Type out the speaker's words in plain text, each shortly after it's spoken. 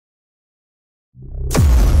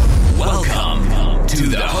to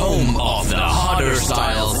the home of the harder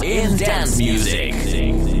styles in dance music.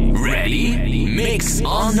 Ready? Mix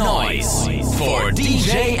on noise for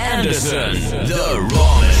DJ Anderson, the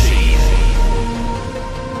Raw Machine.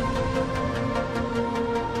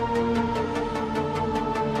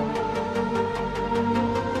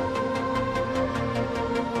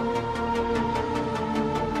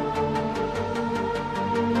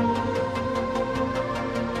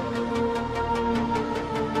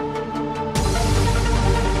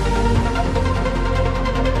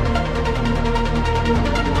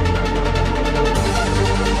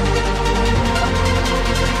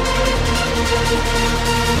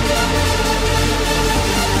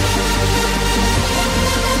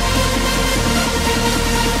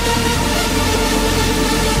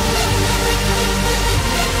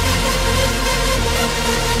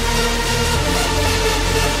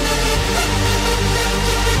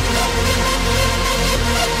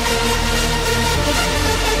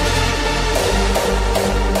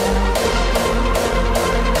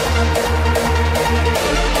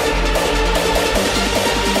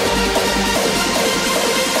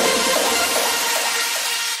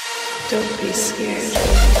 Don't be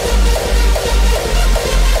scared.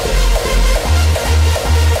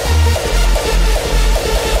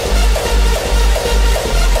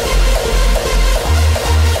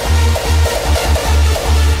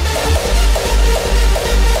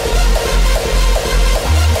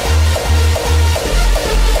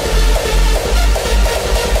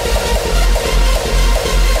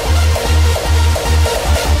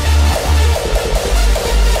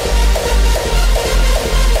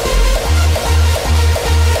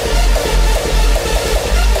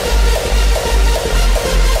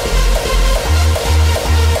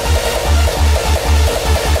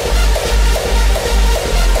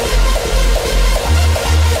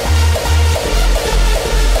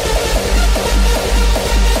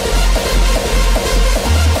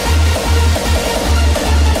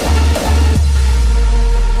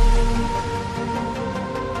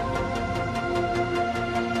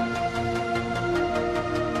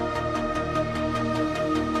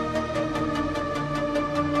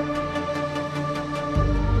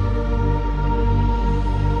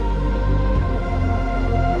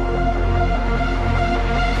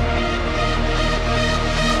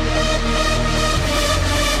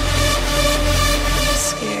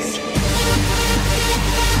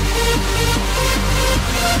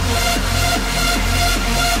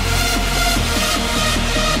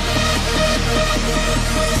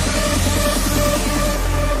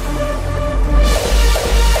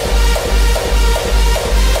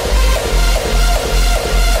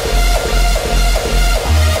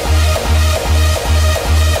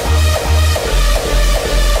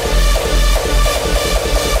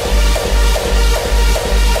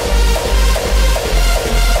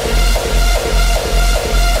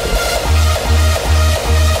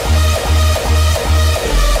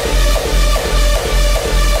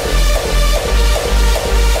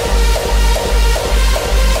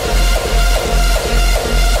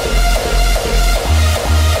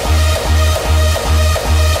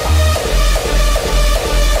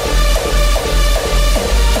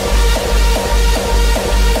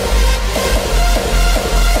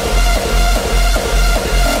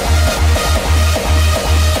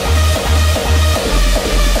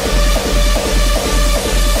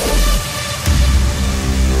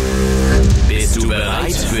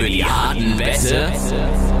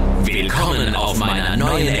 Willkommen auf meiner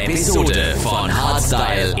neuen Episode von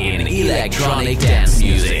Hardstyle in Electronic Dance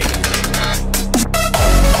Music.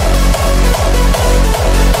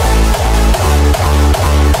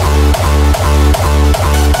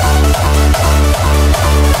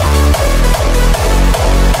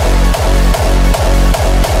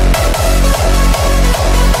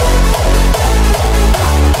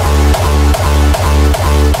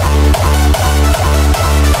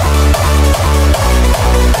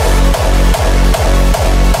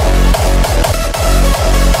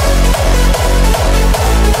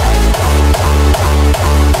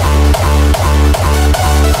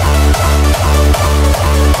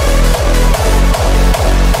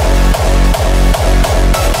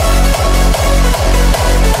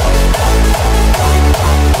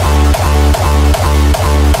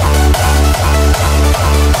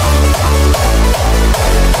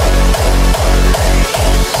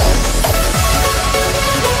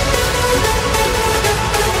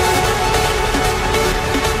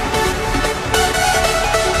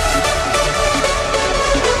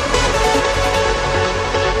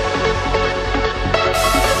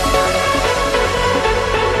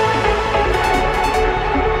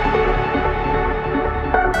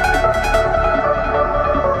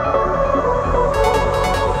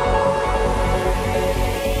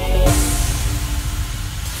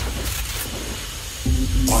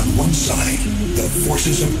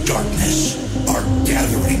 darkness are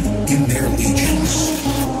gathering in their legions.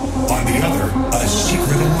 On the other, a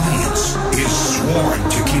secret alliance is sworn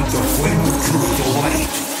to keep the flame of truth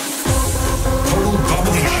alight. Total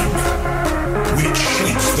domination, which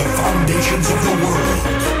shakes the foundations of the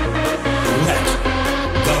world. Let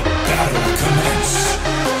the battle commence.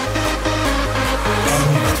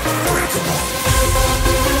 Unbreakable.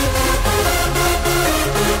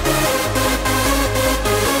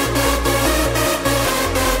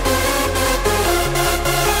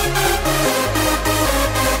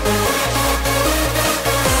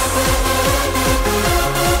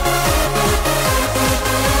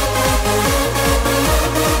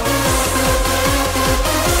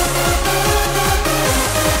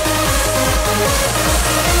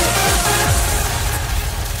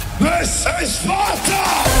 This is Sparta!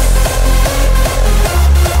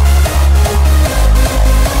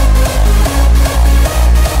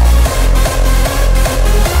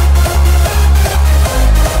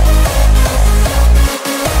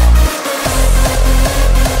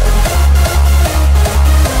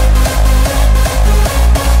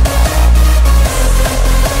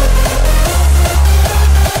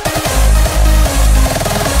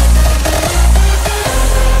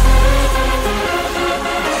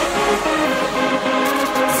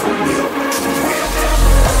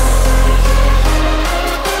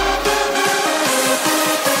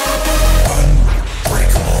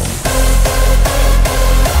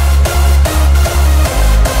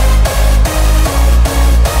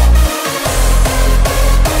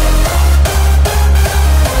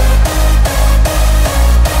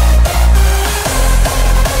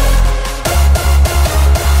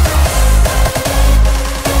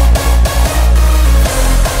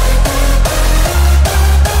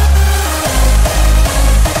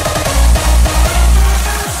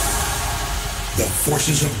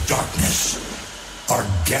 Forces of darkness are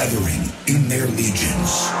gathering in their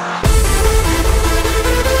legions.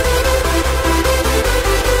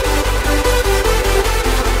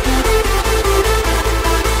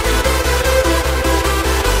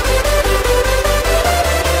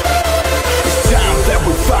 It's time that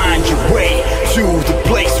we find your way to the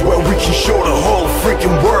place where we can show the whole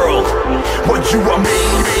freaking world what you are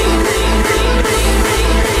made,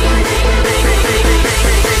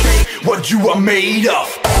 what you are made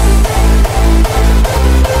of.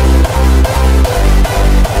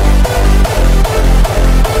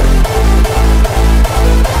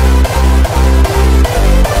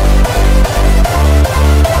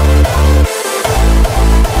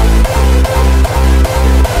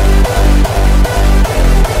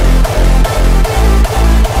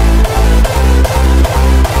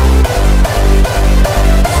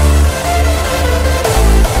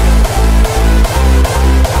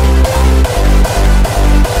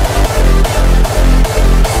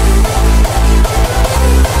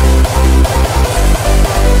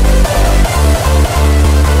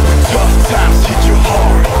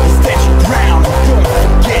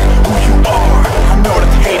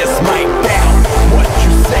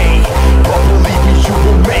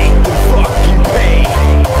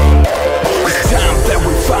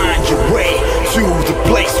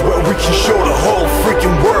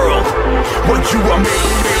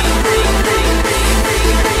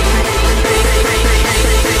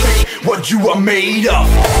 You are made of.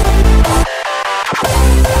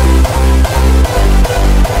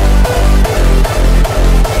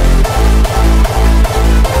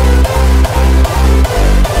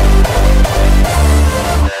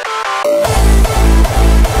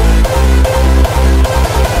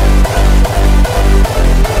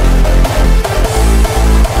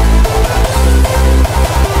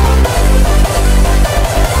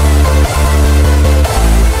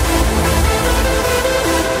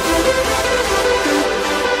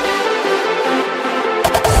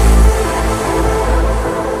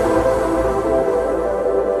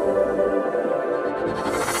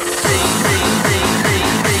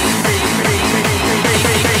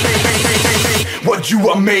 You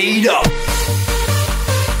are made of.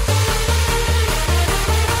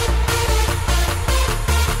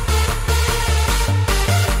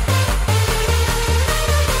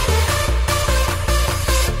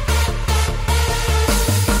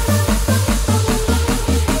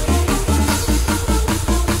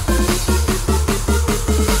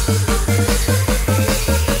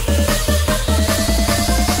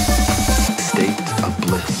 State of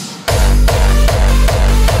bliss.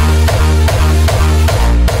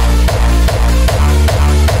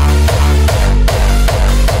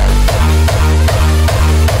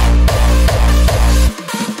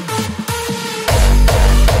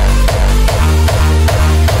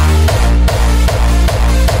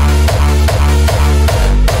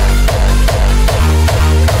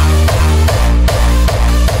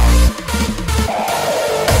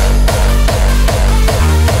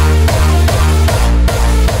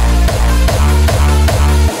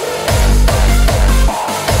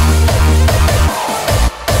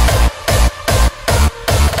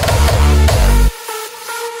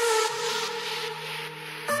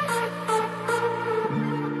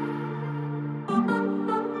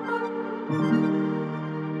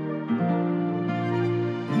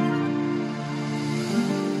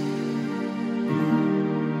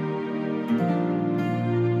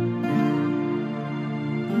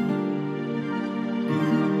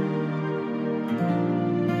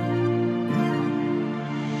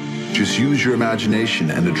 Just use your imagination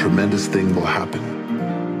and a tremendous thing will happen.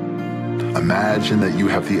 Imagine that you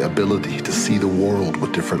have the ability to see the world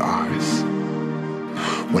with different eyes.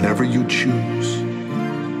 Whenever you choose,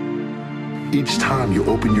 each time you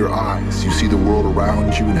open your eyes, you see the world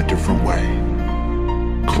around you in a different way.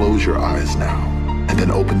 Close your eyes now, and then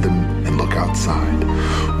open them and look outside.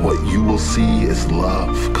 What you will see is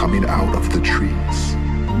love coming out of the trees,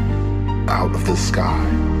 out of the sky,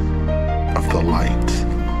 of the light.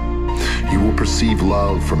 You will perceive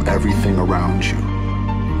love from everything around you.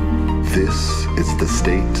 This is the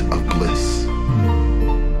state of bliss.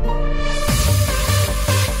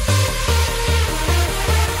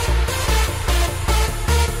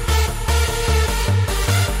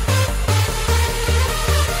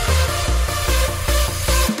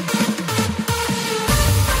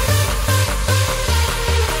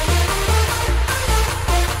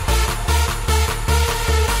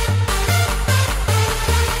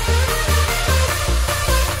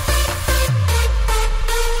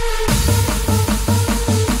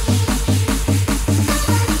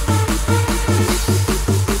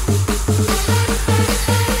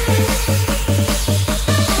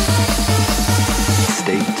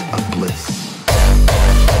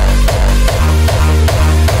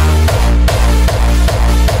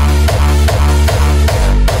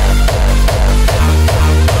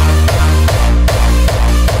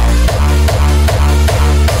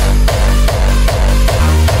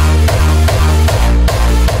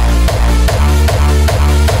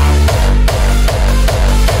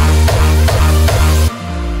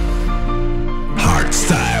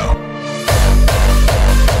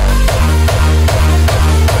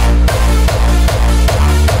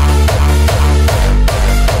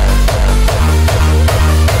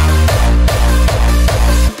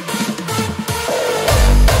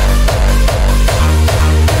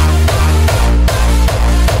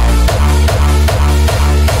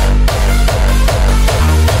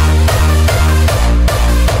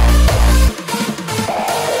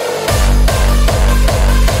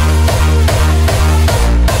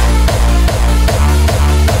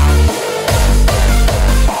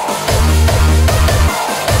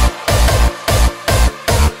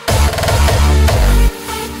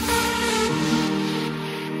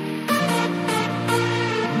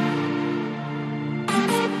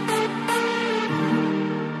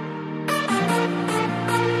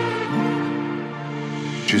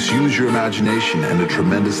 Just use your imagination and a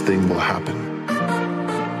tremendous thing will happen.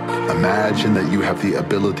 Imagine that you have the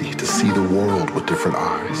ability to see the world with different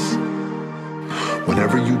eyes.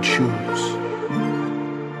 Whenever you choose,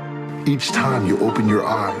 each time you open your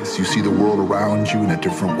eyes, you see the world around you in a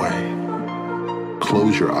different way.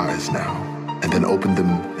 Close your eyes now, and then open them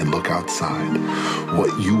and look outside.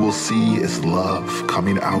 What you will see is love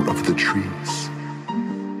coming out of the trees,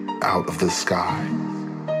 out of the sky,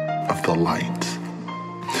 of the light.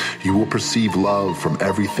 You will perceive love from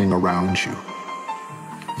everything around you.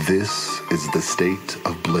 This is the state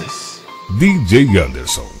of bliss. DJ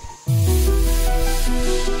Anderson.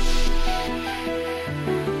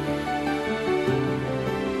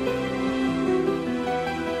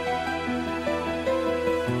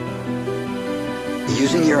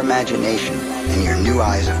 Using your imagination and your new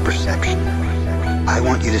eyes of perception, I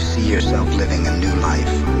want you to see yourself living a new life,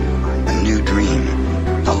 a new dream,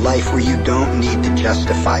 a life where you don't need to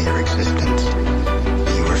justify your existence.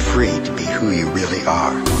 You are free to be who you really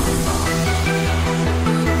are.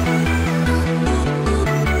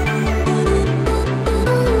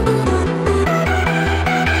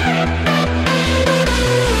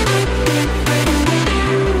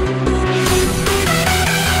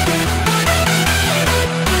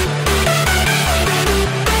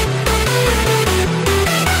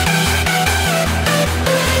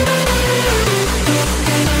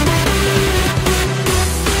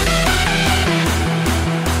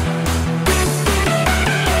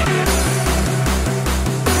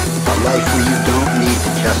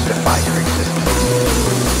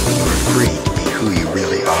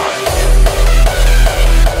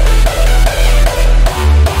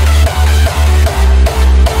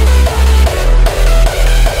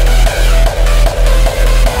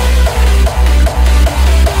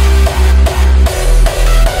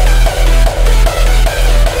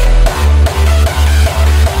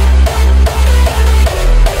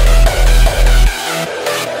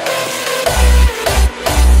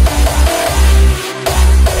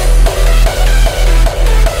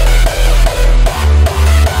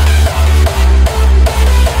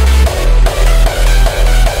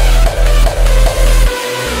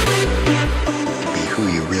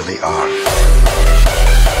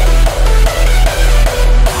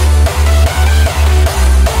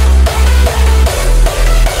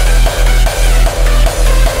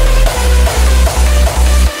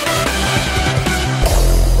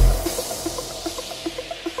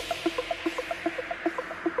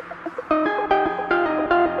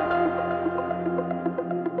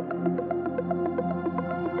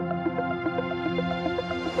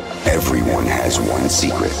 Everyone has one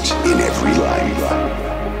secret in every life.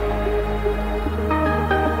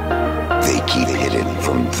 They keep hidden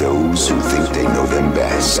from those who think they know them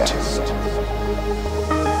best.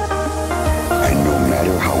 And no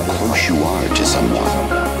matter how close you are to someone,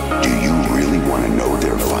 do you really want to know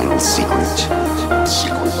their final secret?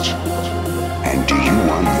 And do you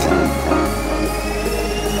want them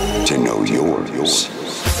to know yours?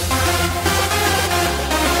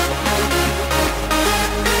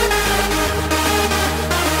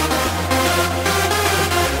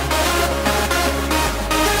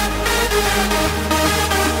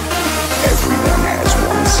 Everyone has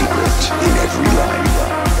one secret in every life.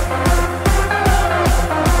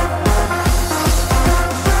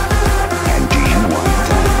 And do you want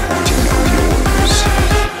them to know yours?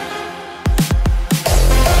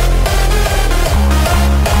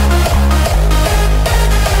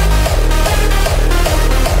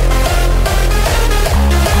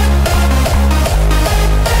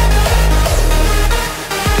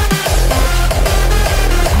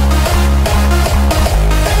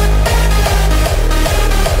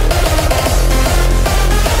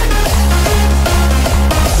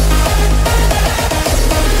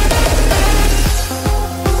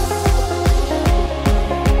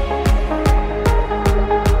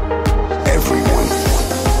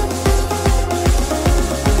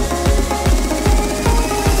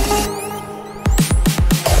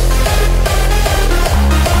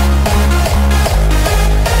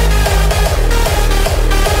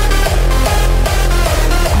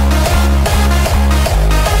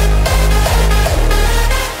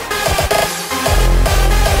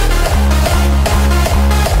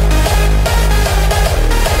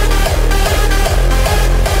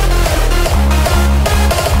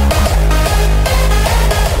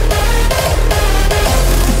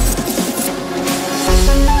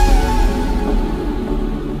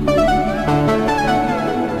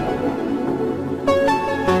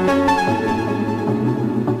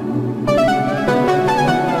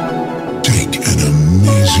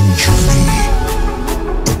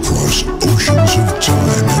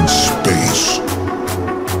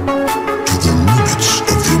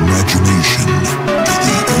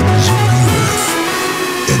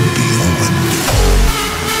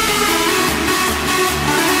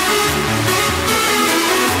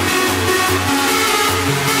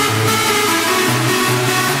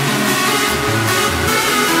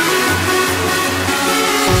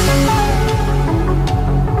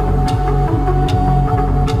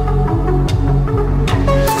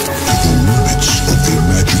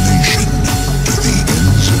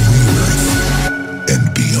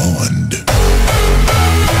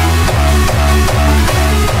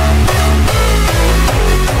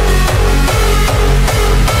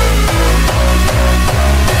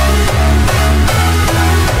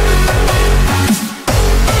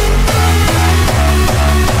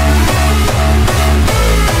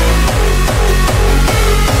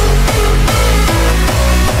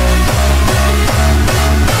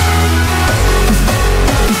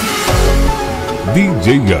 DJ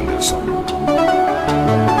Anderson.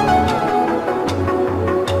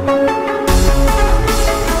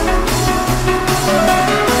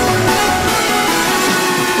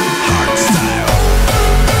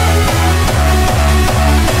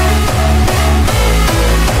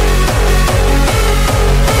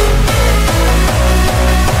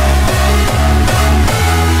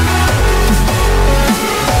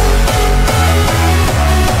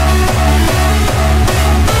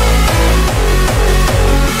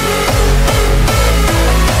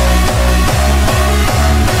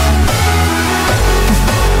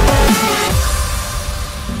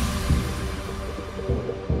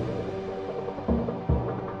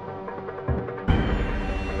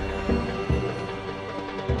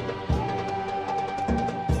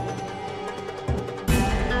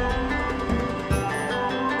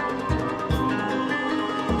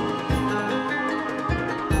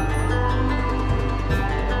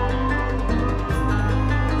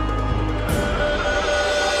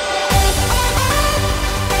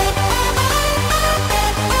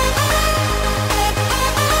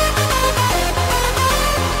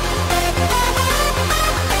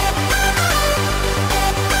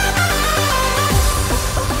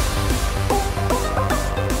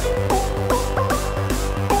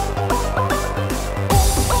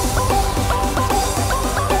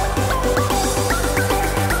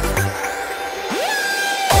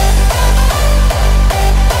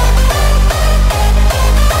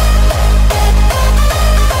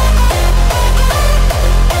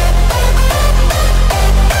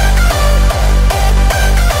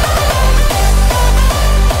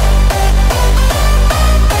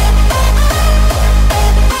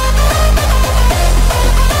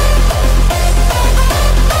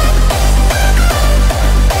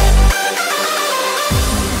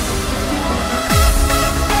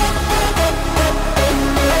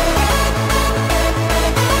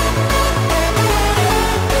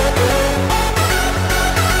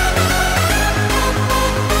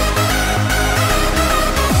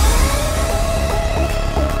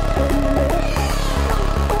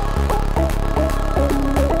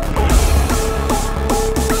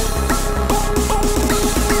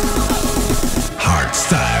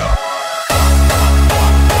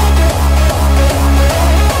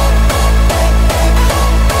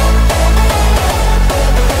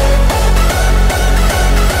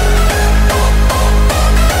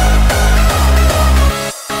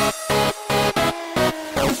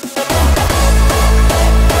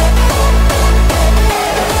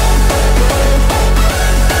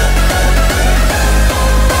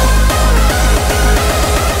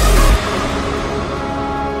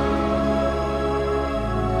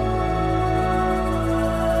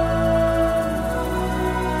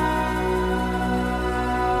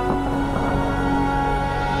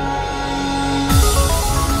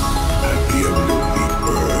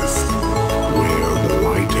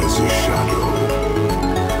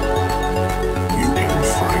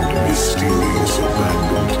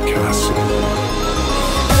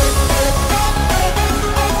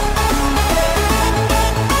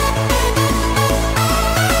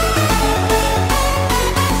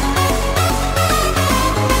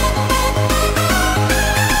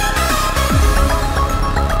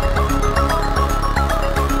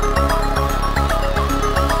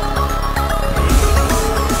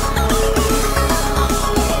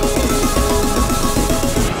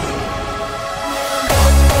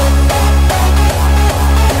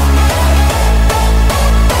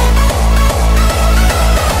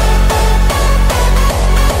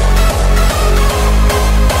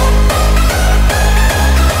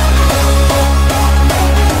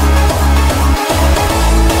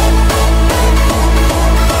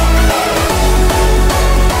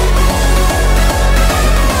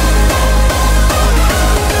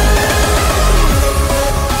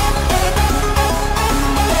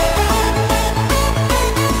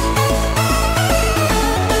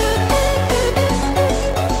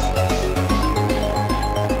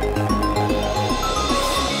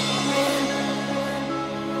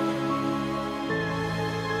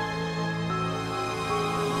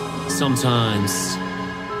 sometimes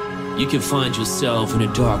you can find yourself in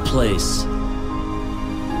a dark place,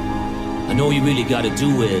 and all you really gotta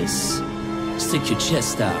do is stick your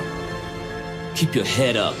chest out, keep your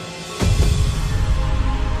head up.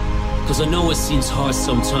 Cause I know it seems hard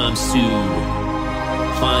sometimes to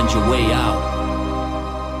find your way out,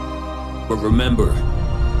 but remember,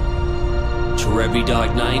 through every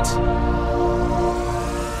dark night,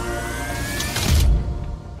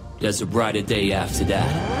 there's a brighter day after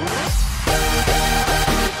that.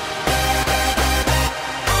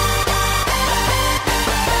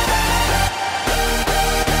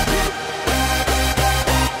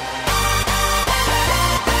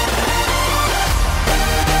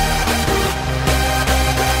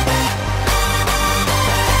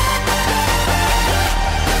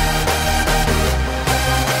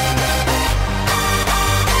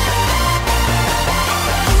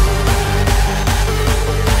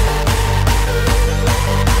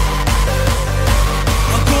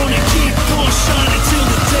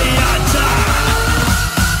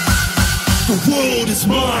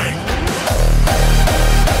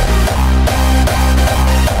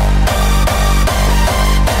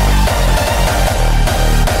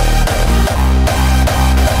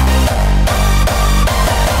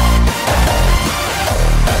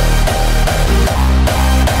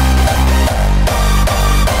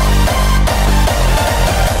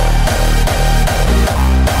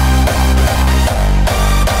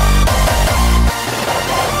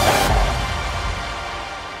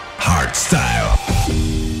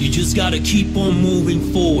 Gotta keep on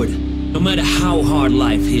moving forward, no matter how hard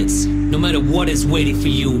life hits, no matter what is waiting for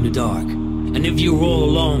you in the dark. And if you're all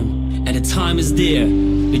alone and the time is there,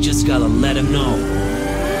 you just gotta let him know.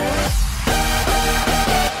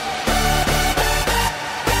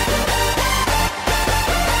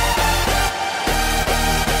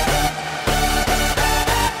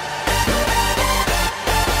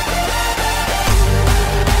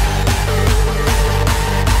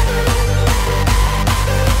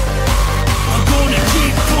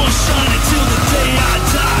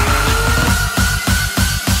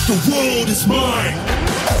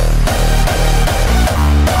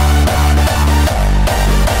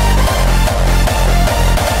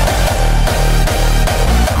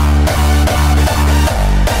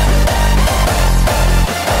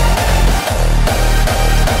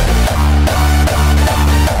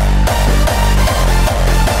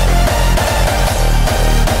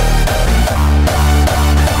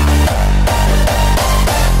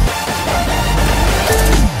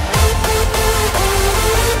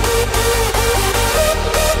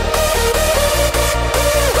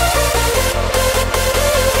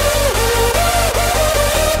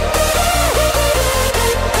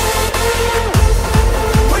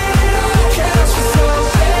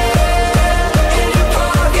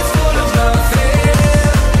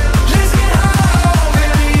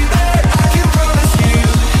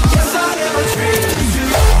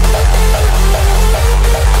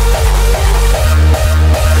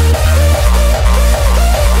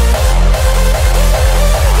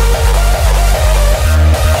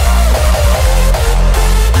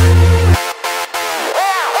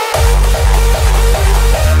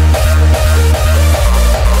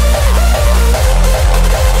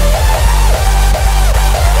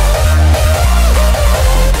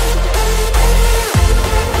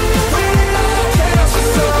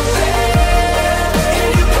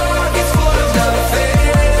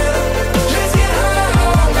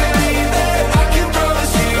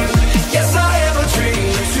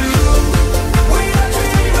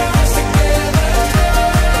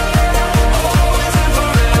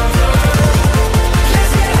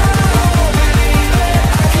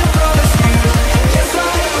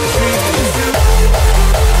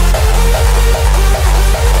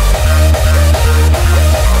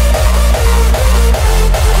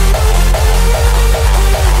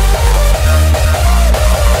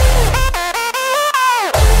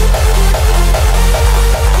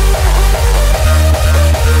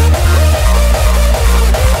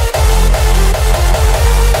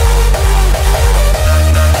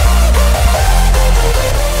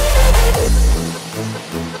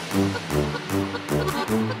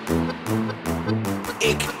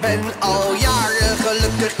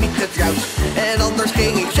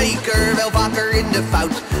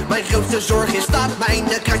 Mijn grootste zorg is dat mijn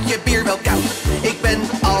kratje bier wel koud. Ik ben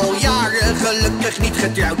al jaren gelukkig niet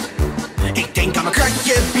getrouwd. Ik denk aan mijn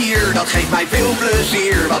kratje bier, dat geeft mij veel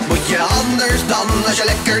plezier. Wat moet je anders dan als je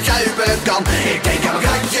lekker zuipen kan? Ik denk aan mijn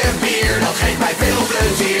kratje bier, dat geeft mij veel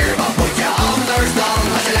plezier. Wat moet je anders dan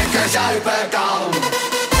als je lekker zuipen kan?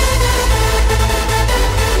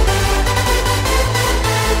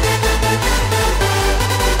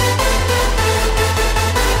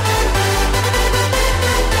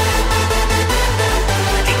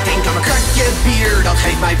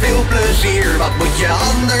 plezier. Wat moet je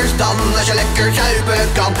anders dan als je lekker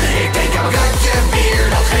zuipen kan? Ik denk aan een kratje bier,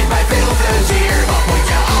 dat geeft mij veel plezier. Wat moet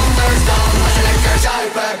je anders dan als je lekker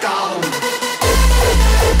zuipen kan?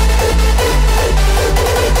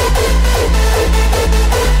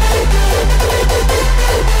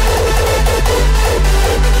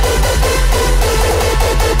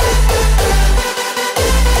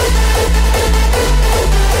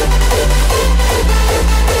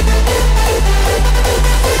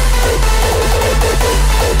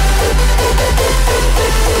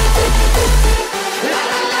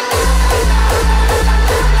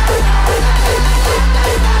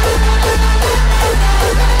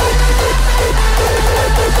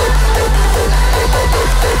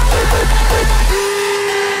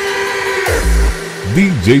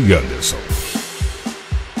 DJ Anderson.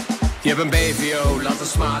 Je hebt een BVO, laat het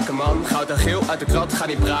smaken man. Goud en geel uit de krat, ga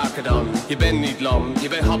niet braken dan. Je bent niet lam, je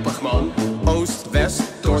bent happig man. Oost, west,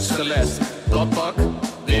 toorts gelest. Badpak,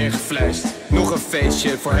 weer geflasht. Nog een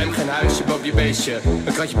feestje, voor hem geen huisje, boop je beestje.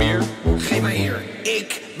 Een kratje bier, geef maar hier.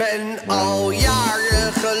 Ik ben al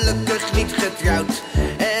jaren gelukkig niet getrouwd.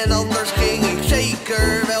 En anders ging ik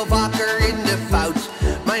zeker wel vaker in de fout.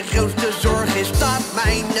 Mijn grootste zorg is dat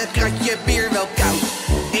mijn kratje bier wel koud.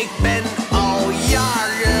 Ik ben al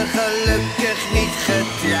jaren gelukkig niet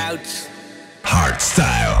getrouwd.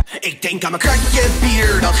 Hardstyle. Ik denk aan mijn kratje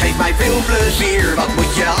bier, dat geeft mij veel plezier. Wat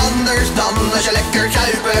moet je anders dan als je lekker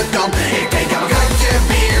zuipen kan? Ik denk aan mijn kratje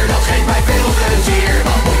bier, dat geeft mij veel plezier.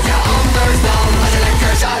 Wat moet je anders dan als je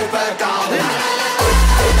lekker zuipen kan?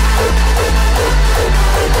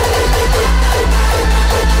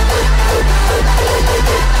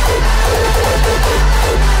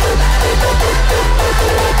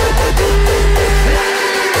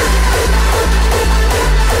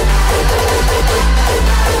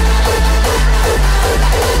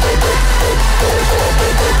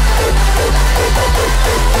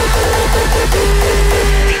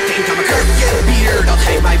 Ik denk aan mijn kratje bier, dat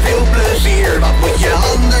geeft mij veel plezier. Wat moet je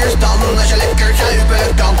anders dan als je lekker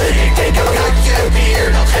zuipen kan? Ik denk aan mijn kratje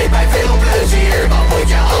bier, dat geeft mij veel plezier. Wat moet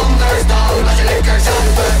je anders dan als je lekker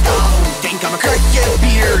zuipen kan? Ik denk aan mijn kratje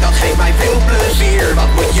bier, dat geeft mij veel plezier.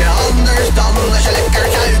 Wat moet je anders dan als je lekker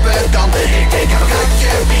zuipen kan? Ik denk aan mijn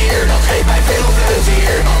kratje bier, dat geeft mij veel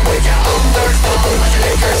plezier. Wat moet je anders dan als je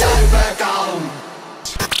lekker zuipen kan?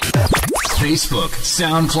 Facebook,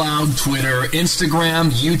 SoundCloud, Twitter, Instagram,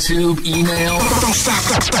 YouTube, email. Don't stop.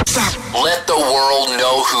 Let the world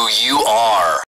know who you are.